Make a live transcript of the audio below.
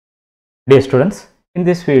Dear students, in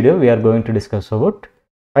this video we are going to discuss about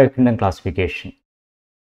 5-kingdom classification.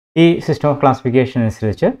 ഈ system of classification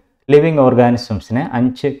അനുസരിച്ച് living ഓർഗാനിസംസിനെ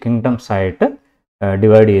 5 kingdoms ആയിട്ട്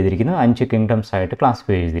divide ചെയ്തിരിക്കുന്നു, 5 kingdoms ആയിട്ട്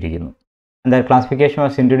classify ചെയ്തിരിക്കുന്നു. And that classification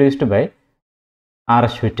was introduced by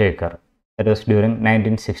R.H. Whittaker. That was during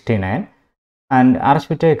 1969. And R.H.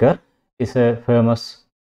 Whittaker is a famous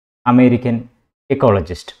American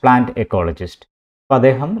ecologist, plant ecologist. അപ്പോൾ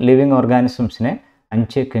അദ്ദേഹം living ഓർഗാനിസംസിനെ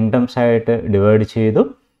 5 kingdoms ആയിട്ട് divide ചെയ്തു.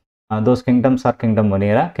 Those kingdoms are Kingdom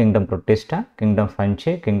Monera, Kingdom Protista, Kingdom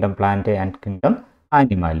Fungi, Kingdom Plantae and Kingdom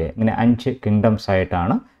Animalia. ഇങ്ങനെ 5 kingdoms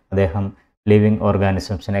ആയിട്ടാണ് അദ്ദേഹം living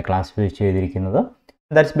ഓർഗാനിസംസിനെ classify ചെയ്തിരിക്കുന്നത്.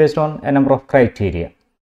 That's based on A number of criteria.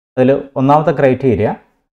 അതിൽ ഒന്നാമത്തെ criteria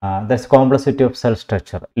that's complexity of cell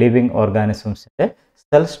structure. Living ഓർഗാനിസംസിൻ്റെ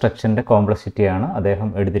cell സ്ട്രക്ചറിൻ്റെ കോംപ്ലക്സിറ്റിയാണ് അദ്ദേഹം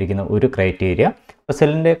എടുത്തിരിക്കുന്ന ഒരു criteria. അപ്പോൾ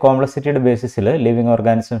സെല്ലിൻ്റെ കോംപ്ലക്സിറ്റിയുടെ ബേസിസിൽ ലിവിങ്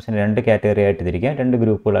ഓർഗാനിസംസിനെ 2 കാറ്റഗറി ആയിട്ട് തിരിക്കാം, 2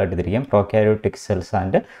 ഗ്രൂപ്പുകളായിട്ട് തിരിക്കാം. Prokaryotic cells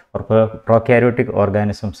and prokaryotic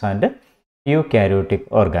organisms and eukaryotic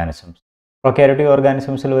organisms. Prokaryotic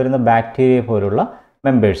ഓർഗാനിസംസിൽ വരുന്ന ബാക്ടീരിയ പോലുള്ള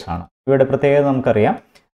മെമ്പേഴ്സാണ്. ഇവയുടെ പ്രത്യേകത നമുക്കറിയാം.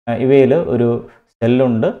 ഇവയിൽ ഒരു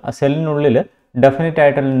സെല്ലുണ്ട്, ആ സെല്ലിനുള്ളിൽ ഡെഫിനറ്റ്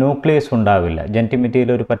ആയിട്ടുള്ള ന്യൂക്ലിയസ് ഉണ്ടാവില്ല. ജെനറ്റിക്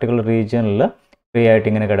മെറ്റീരിയൽ ഒരു പർട്ടിക്കുലർ റീജിയനിൽ ഫ്രീ ആയിട്ട്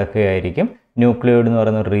ഇങ്ങനെ കിടക്കുകയായിരിക്കും. ന്യൂക്ലിയോയിഡ് എന്ന്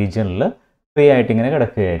പറയുന്ന ഒരു റീജിയനിൽ ഫ്രീ ആയിട്ട് ഇങ്ങനെ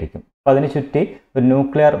കിടക്കുകയായിരിക്കും. അപ്പോൾ അതിന് ചുറ്റി ഒരു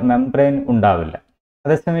ന്യൂക്ലിയർ മെംബ്രെയിൻ ഉണ്ടാവില്ല.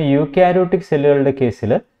 അതേസമയം യൂക്യാരിയോട്ടിക് സെല്ലുകളുടെ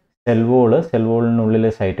കേസിൽ സെൽവോളിനുള്ളിൽ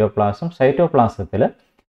സൈറ്റോപ്ലാസത്തിൽ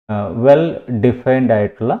വെൽ ഡിഫൈൻഡ്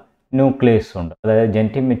ആയിട്ടുള്ള ന്യൂക്ലിയസ് ഉണ്ട്. അതായത്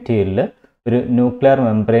ജെനറ്റിക് മെറ്റീരിയൽ ഒരു ന്യൂക്ലിയർ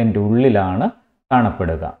മെംബ്രെയിൻ്റെ ഉള്ളിലാണ്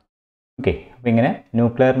കാണപ്പെടുക. ഓക്കെ, അപ്പോൾ ഇങ്ങനെ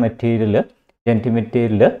ന്യൂക്ലിയർ മെറ്റീരിയൽ ജെനറ്റിക്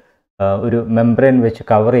മെറ്റീരിയൽ ഒരു മെംബ്രെയിൻ വെച്ച്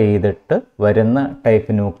കവർ ചെയ്തിട്ട് വരുന്ന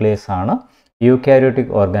ടൈപ്പ് ന്യൂക്ലിയസ് ആണ്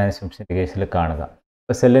യൂക്യാരിയോട്ടിക് ഓർഗാനിസംസിൻ്റെ കേസിൽ കാണുക.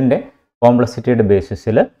 അപ്പോൾ സെല്ലിൻ്റെ കോംപ്ലക്സിറ്റിയുടെ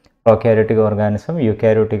ബേസിസിൽ പ്രോക്യാരിയോട്ടിക് ഓർഗാനിസം,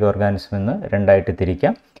 യൂക്യാരിയോട്ടിക് ഓർഗാനിസം എന്ന് 2 ആയിട്ട്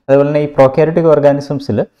തിരിക്കാം. അതുപോലെ തന്നെ ഈ പ്രോക്യാരിയോട്ടിക്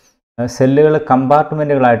ഓർഗാനിസംസിൽ സെല്ലുകൾ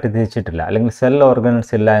കമ്പാർട്ട്മെൻറ്റുകളായിട്ട് തിരിച്ചിട്ടില്ല, അല്ലെങ്കിൽ സെൽ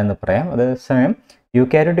ഓർഗൻസ് ഇല്ല എന്ന് പറയാം. അതേസമയം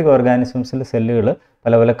യൂക്യാരിയോട്ടിക് ഓർഗാനിസംസിൽ സെല്ലുകൾ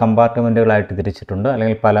പല പല കമ്പാർട്ട്മെൻറ്റുകളായിട്ട് തിരിച്ചിട്ടുണ്ട്,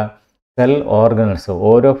 അല്ലെങ്കിൽ പല സെൽ ഓർഗനൽസ്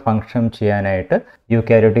ഓരോ ഫങ്ഷൻ ചെയ്യാനായിട്ട്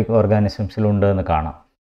യൂക്യാരിയോട്ടിക് ഓർഗാനിസംസിലുണ്ട് എന്ന് കാണാം.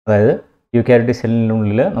 അതായത് യൂക്യാരിയോട്ടിക്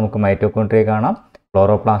സെല്ലിനുള്ളിൽ നമുക്ക് മൈറ്റോകോൺട്രിയ കാണാം,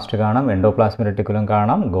 ക്ലോറോപ്ലാസ്റ്റ് കാണാം, എൻഡോപ്ലാസ്മിക് റെറ്റിക്കുലം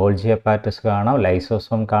കാണാം, ഗോൾജി അപ്പാരറ്റസ് കാണാം,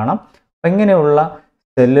 ലൈസോസോം കാണാം. അപ്പം ഇങ്ങനെയുള്ള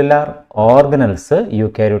സെല്ലുലാർ ഓർഗനൽസ്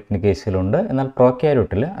യൂക്യാരിയോട്ടിൻ്റെ കേസിലുണ്ട്. എന്നാൽ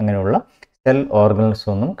പ്രോക്യാരിയോട്ടിൽ അങ്ങനെയുള്ള സെൽ ഓർഗനൽസ്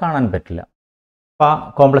ഒന്നും കാണാൻ പറ്റില്ല. അപ്പോൾ ആ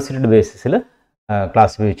കോംപ്ലക്സിറ്റിയുടെ ബേസിസിൽ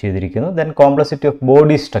ക്ലാസിഫൈ ചെയ്തിരിക്കുന്നു. Then complexity of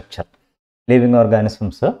body structure. Living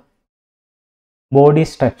organisms body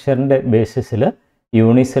സ്ട്രക്ചറിൻ്റെ ബേസിസിൽ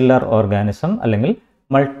unicellular organism അല്ലെങ്കിൽ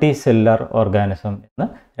മൾട്ടി സെല്ലാർ ഓർഗാനിസം എന്ന്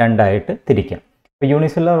 2 ആയിട്ട് തിരിക്കാം. ഇപ്പോൾ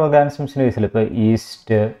യൂണിസെല്ലാർ ഓർഗാനിസംസിൻ്റെ കേസിൽ ഇപ്പോൾ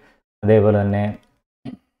ഈസ്റ്റ്, അതേപോലെ തന്നെ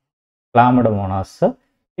ക്ലാമഡമോണാസ്,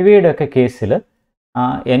 ഇവയുടെയൊക്കെ കേസിൽ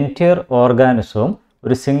എൻറ്റയർ ഓർഗാനിസവും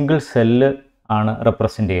ഒരു സിംഗിൾ സെല്ല് ആണ്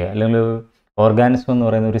റെപ്രസെൻ്റ് ചെയ്യുക, അല്ലെങ്കിൽ ഓർഗാനിസം എന്ന്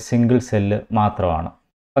പറയുന്ന ഒരു സിംഗിൾ സെല്ല് മാത്രമാണ്.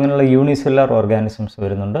 അങ്ങനെയുള്ള യൂണിസെല്ലാർ ഓർഗാനിസംസ്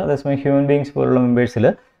വരുന്നുണ്ട്. അതേസമയം ഹ്യൂമൻ ബീങ്സ് പോലുള്ള മെമ്പേഴ്സിൽ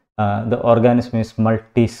the organism is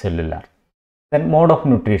multicellular. Then mode of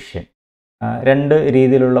nutrition. 2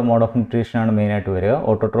 രീതിയിലുള്ള മോഡ് ഓഫ് ന്യൂട്രീഷൻ ആണ് മെയിനായിട്ട് വരിക.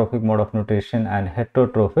 Autotrophic mode of nutrition and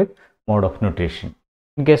heterotrophic mode of nutrition.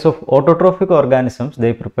 In case of autotrophic organisms they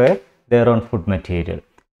prepare their own food material.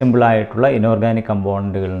 സിമ്പിളായിട്ടുള്ള inorganic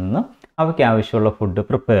കമ്പൗണ്ടുകളിൽ നിന്ന് അവയ്ക്ക് ആവശ്യമുള്ള food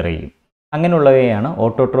prepare ചെയ്യും. അങ്ങനെയുള്ളവയാണ്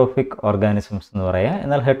autotrophic organisms എന്ന് പറയുക.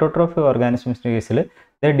 എന്നാൽ ഹെറ്ററോട്രോഫിക് ഓർഗാനിസംസിൻ്റെ കേസിൽ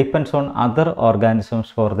ദേ depends on other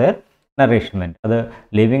organisms for their nourishment. അത്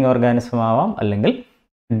ലിവിങ് ഓർഗാനിസം ആവാം, അല്ലെങ്കിൽ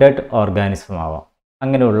ഡെഡ് ഓർഗാനിസം ആവാം.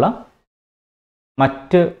 അങ്ങനെയുള്ള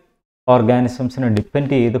മറ്റ് ഓർഗാനിസംസിനെ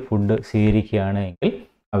ഡിപ്പെൻഡ് ചെയ്ത് ഫുഡ് സ്വീകരിക്കുകയാണെങ്കിൽ,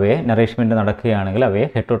 അവയെ നറിഷ്മെൻറ്റ് നടക്കുകയാണെങ്കിൽ അവയെ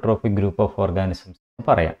ഹെറ്ററോട്രോഫിക് ഗ്രൂപ്പ് ഓഫ് ഓർഗാനിസംസ് എന്ന്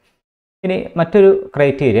പറയാം. ഇനി മറ്റൊരു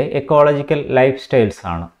ക്രൈറ്റീരിയ എക്കോളജിക്കൽ ലൈഫ് സ്റ്റൈൽസ്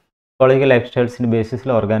ആണ്. എക്കോളജിക്കൽ ലൈഫ് സ്റ്റൈൽസിൻ്റെ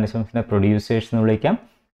ബേസിസിൽ ഓർഗാനിസംസിനെ പ്രൊഡ്യൂസേഴ്സ് എന്ന് വിളിക്കാം,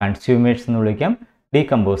 കൺസ്യൂമേഴ്സ് എന്ന് വിളിക്കാം,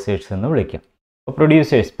 ഡീകമ്പോസേഴ്സ് എന്ന് വിളിക്കാം. അപ്പോൾ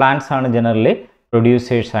പ്രൊഡ്യൂസേഴ്സ്, പ്ലാന്റ്സ് ആണ് ജനറലി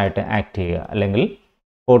പ്രൊഡ്യൂസേഴ്സ് ആയിട്ട് ആക്ട് ചെയ്യുക, അല്ലെങ്കിൽ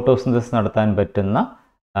ഫോട്ടോസിന്തസിസ് നടത്താൻ പറ്റുന്ന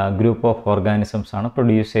ഗ്രൂപ്പ് ഓഫ് ഓർഗാനിസംസ് ആണ്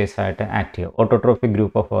പ്രൊഡ്യൂസേഴ്സ് ആയിട്ട് ആക്ട് ചെയ്യുക. Autotrophic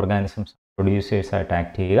group of organisms producers ആയിട്ട്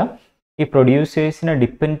ആക്ട് ചെയ്യുക. ഈ പ്രൊഡ്യൂസേഴ്സിനെ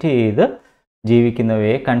ഡിപ്പെൻഡ് ചെയ്ത്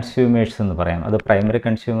ജീവിക്കുന്നവയെ കൺസ്യൂമേഴ്സ് എന്ന് പറയാം. അത് പ്രൈമറി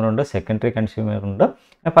കൺസ്യൂമർ ഉണ്ട്, സെക്കൻഡറി കൺസ്യൂമർ ഉണ്ട്,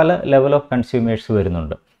 പല ലെവൽ ഓഫ് കൺസ്യൂമേഴ്സ്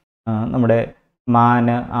വരുന്നുണ്ട്. നമ്മുടെ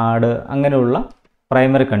മാന്, ആട്, അങ്ങനെയുള്ള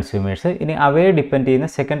പ്രൈമറി കൺസ്യൂമേഴ്സ്. ഇനി അവയെ ഡിപ്പെൻഡ് ചെയ്യുന്ന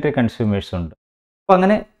സെക്കൻഡറി കൺസ്യൂമേഴ്സ് ഉണ്ട്. അപ്പോൾ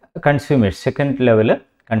അങ്ങനെ കൺസ്യൂമേഴ്സ്, സെക്കൻഡ് ലെവൽ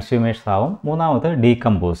കൺസ്യൂമേഴ്സ് ആവും. മൂന്നാമത്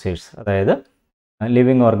ഡീകമ്പോസേഴ്സ്. അതായത്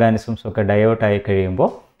ലിവിങ് ഓർഗാനിസംസ് ഒക്കെ ഡൈവേർട്ട് ആയി കഴിയുമ്പോൾ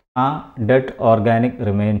ആ ഡെഡ് ഓർഗാനിക്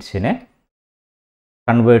റിമെയിൻസിനെ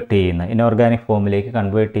കൺവേർട്ട് ചെയ്യുന്ന, ഇനോർഗാനിക് ഫോമിലേക്ക്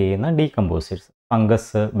കൺവേർട്ട് ചെയ്യുന്ന ഡീകമ്പോസേഴ്സ്.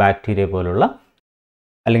 ഫംഗസ്, ബാക്ടീരിയ പോലുള്ള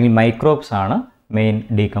അല്ലെങ്കിൽ മൈക്രോബ്സ് ആണ് മെയിൻ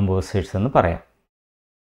ഡീകമ്പോസേഴ്സ് എന്ന് പറയാം.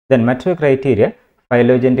 ദെൻ മറ്റൊരു criteria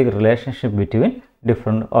phylogenetic relationship between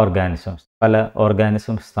different organisms, പല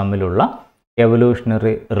ഓർഗാനിസംസ് തമ്മിലുള്ള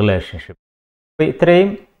എവല്യൂഷണറി റിലേഷൻഷിപ്പ്. അപ്പോൾ ഇത്രയും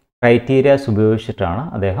ക്രൈറ്റീരിയാസ് ഉപയോഗിച്ചിട്ടാണ്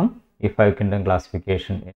അദ്ദേഹം ഈ 5 കിങ്ഡം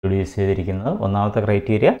ക്ലാസിഫിക്കേഷൻ ഇൻട്രൊഡ്യൂസ് ചെയ്തിരിക്കുന്നത്. ഒന്നാമത്തെ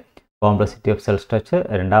criteria complexity of cell structure,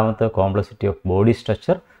 രണ്ടാമത്തെ കോംപ്ലക്സിറ്റി ഓഫ് ബോഡി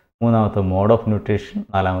സ്ട്രക്ചർ, മൂന്നാമത്തെ മോഡ് ഓഫ് ന്യൂട്രീഷൻ,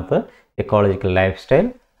 നാലാമത്തെ എക്കോളജിക്കൽ ലൈഫ് സ്റ്റൈൽ,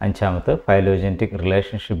 അഞ്ചാമത്തെ ഫൈലോജനറ്റിക്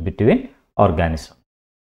റിലേഷൻഷിപ്പ് ബിറ്റ്വീൻ ഓർഗാനിസം.